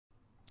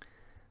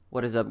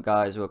What is up,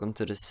 guys? Welcome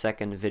to the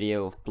second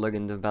video of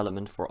plugin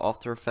development for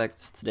After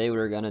Effects. Today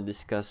we're gonna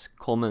discuss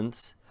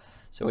comments.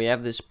 So we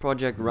have this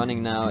project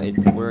running now, it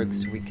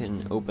works, we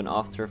can open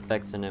After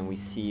Effects and then we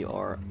see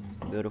our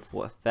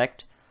beautiful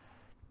effect.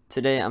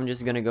 Today I'm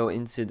just gonna go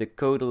into the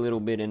code a little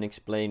bit and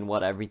explain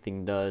what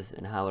everything does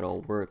and how it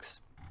all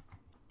works.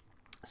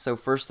 So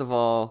first of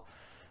all,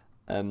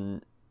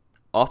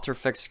 After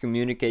Effects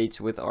communicates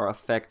with our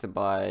effect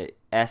by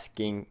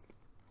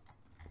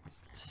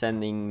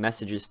sending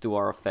messages to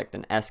our effect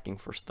and asking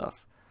for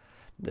stuff.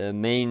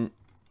 The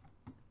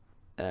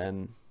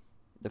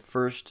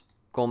first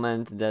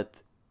comment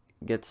that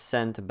gets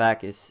sent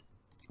back is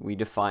we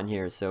define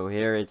here. So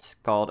here it's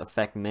called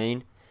effect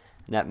main,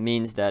 and that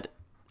means that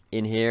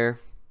in here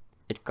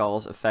it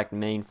calls effect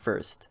main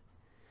first.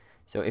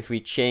 So if we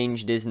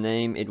change this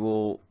name, it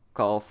will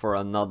call for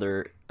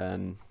another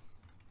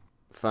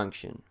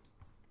function.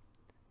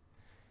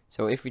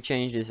 So if we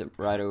change this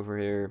right over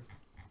here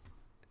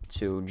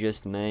to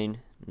just main,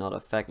 not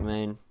effect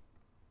main,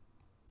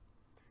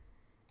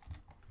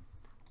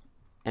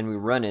 and we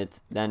run it,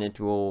 then it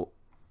will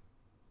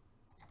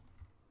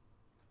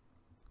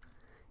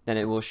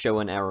show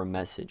an error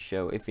message.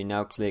 So if we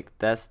now click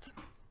test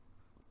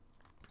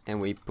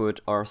and we put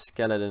our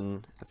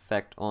skeleton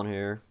effect on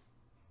here,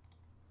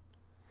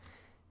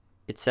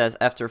 it says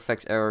After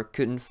Effects error,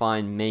 couldn't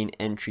find main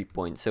entry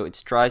point. So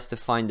it tries to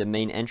find the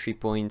main entry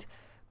point,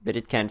 but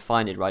it can't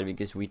find it, right,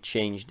 because we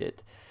changed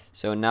it.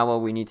 So now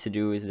what we need to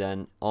do is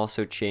then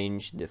also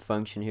change the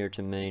function here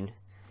to main,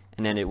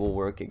 and then it will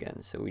work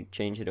again. So we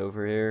change it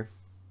over here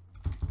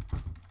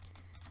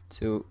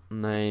to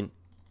main,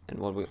 and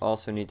what we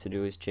also need to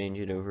do is change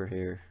it over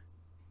here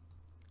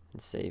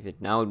and save it.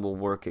 Now it will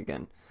work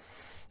again.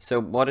 So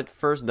what it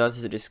first does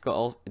is it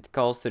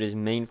calls to this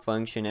main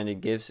function, and it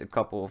gives a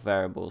couple of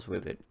variables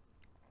with it.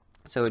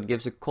 So it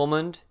gives a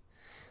comment.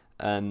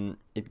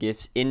 It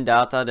gives in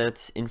data,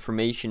 that's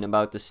information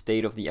about the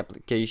state of the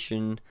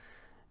application.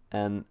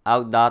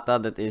 Out data,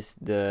 that is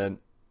the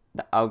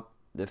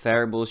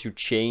variables you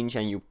change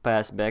and you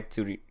pass back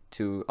to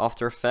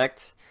After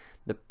Effects.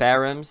 The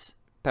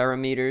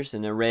parameters,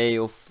 an array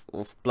of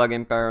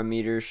plugin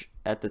parameters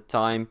at the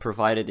time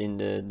provided in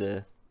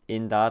the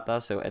in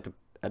data. So at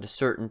a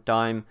certain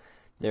time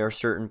there are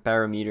certain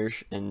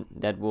parameters, and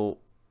that will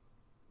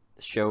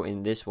show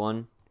in this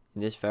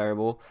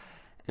variable.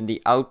 And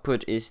the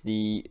output is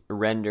the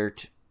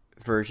rendered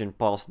version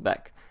passed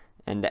back.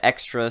 And the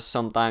extras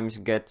sometimes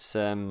gets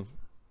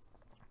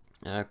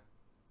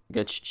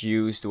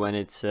used when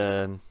it's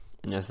an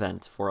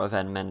event, for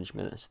event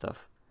management and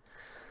stuff.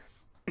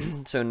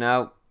 So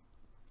now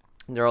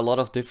there are a lot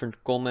of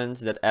different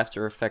comments that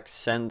After Effects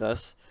send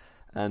us.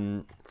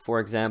 For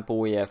example,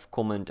 we have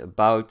comment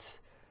about,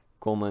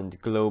 comment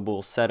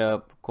global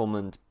setup,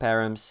 comment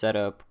param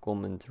setup,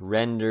 comment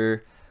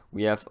render.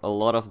 We have a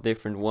lot of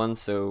different ones.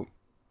 So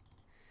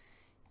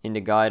in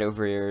the guide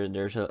over here,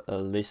 there's a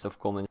list of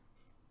comments.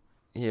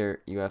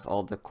 Here you have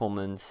all the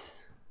comments,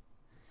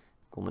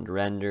 comment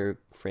render,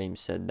 frame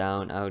set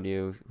down,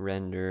 audio,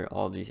 render,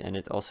 all these, and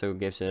it also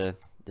gives a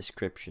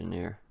description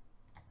here.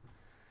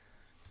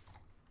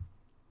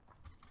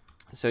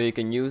 So you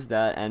can use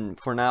that, and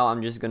for now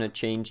I'm just gonna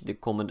change the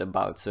comment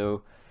about.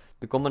 So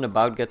the comment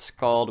about gets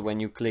called when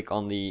you click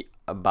on the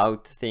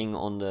about thing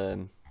on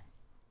the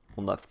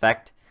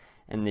effect,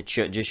 and it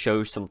just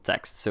shows some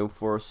text. So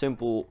for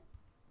simple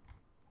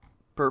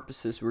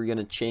purposes, we're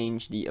gonna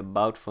change the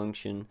about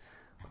function.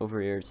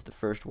 Over here it's the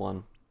first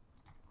one.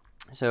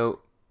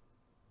 So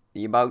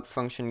the about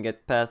function gets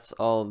passed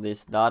all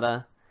this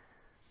data,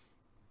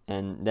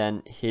 and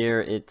then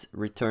here it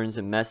returns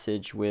a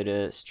message with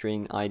a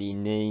string ID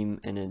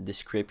name and a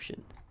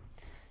description.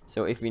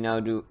 So if we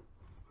now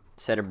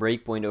set a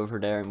breakpoint over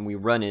there and we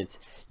run it,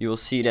 you will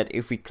see that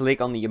if we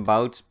click on the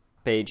about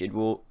page, it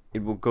will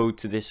go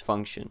to this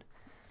function.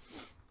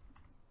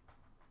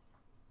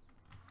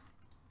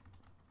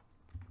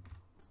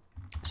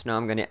 So now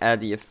I'm going to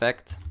add the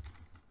effect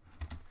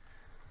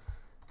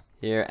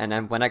here, and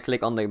then when I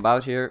click on the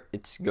about here,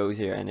 it goes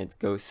here and it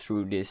goes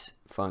through this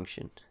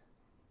function.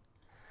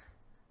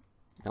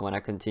 And when I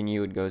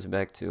continue, it goes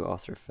back to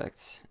After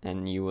Effects,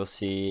 and you will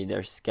see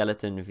there's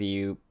skeleton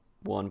view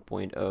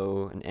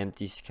 1.0, an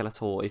empty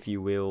skeletal, if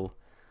you will,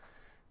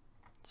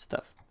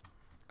 stuff.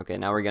 Okay,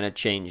 now we're gonna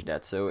change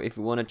that. So if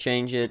we want to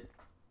change it,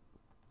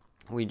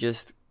 we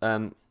just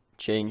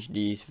change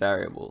these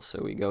variables.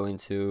 So we go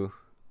into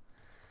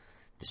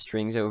the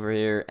strings over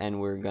here,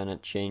 and we're gonna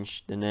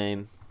change the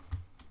name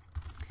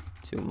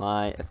to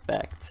my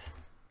effect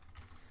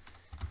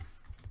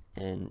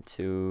and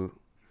to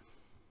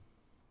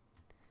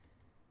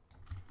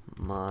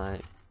my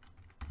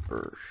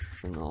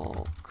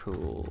personal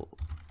cool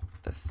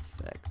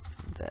effect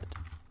that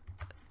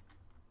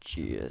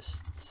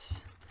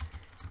just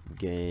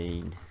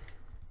gain.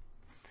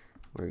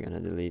 We're gonna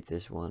delete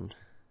this one,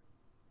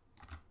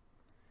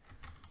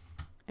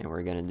 and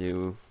we're gonna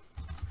do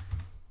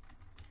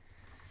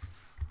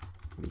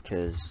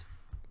because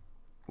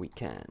we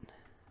can.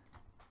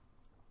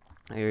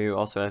 Here you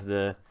also have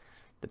the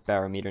the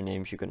parameter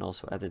names, you can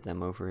also edit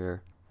them over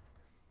here.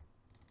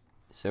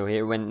 So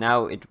here, when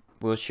now it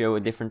will show a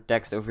different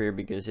text over here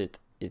because it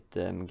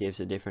gives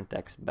a different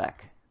text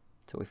back.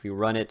 So if we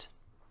run it,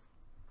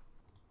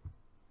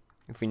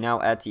 if we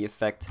now add the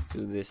effect to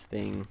this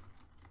thing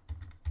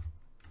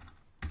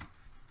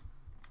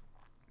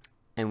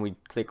and we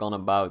click on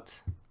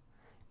about,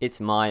 it's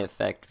my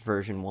effect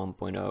version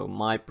 1.0,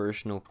 my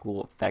personal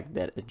cool effect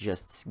that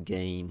adjusts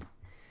gain.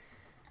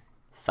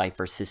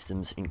 Cypher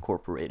Systems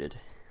Incorporated.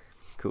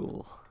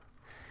 Cool.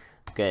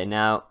 Okay,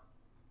 now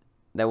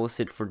that was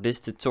it for this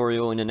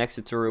tutorial. In the next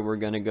tutorial we're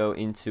gonna go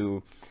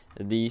into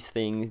these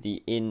things,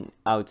 the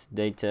in-out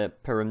data,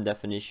 param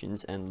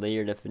definitions and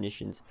layer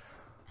definitions,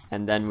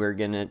 and then we're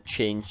gonna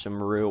change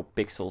some real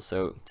pixels.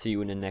 So see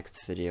you in the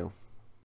next video.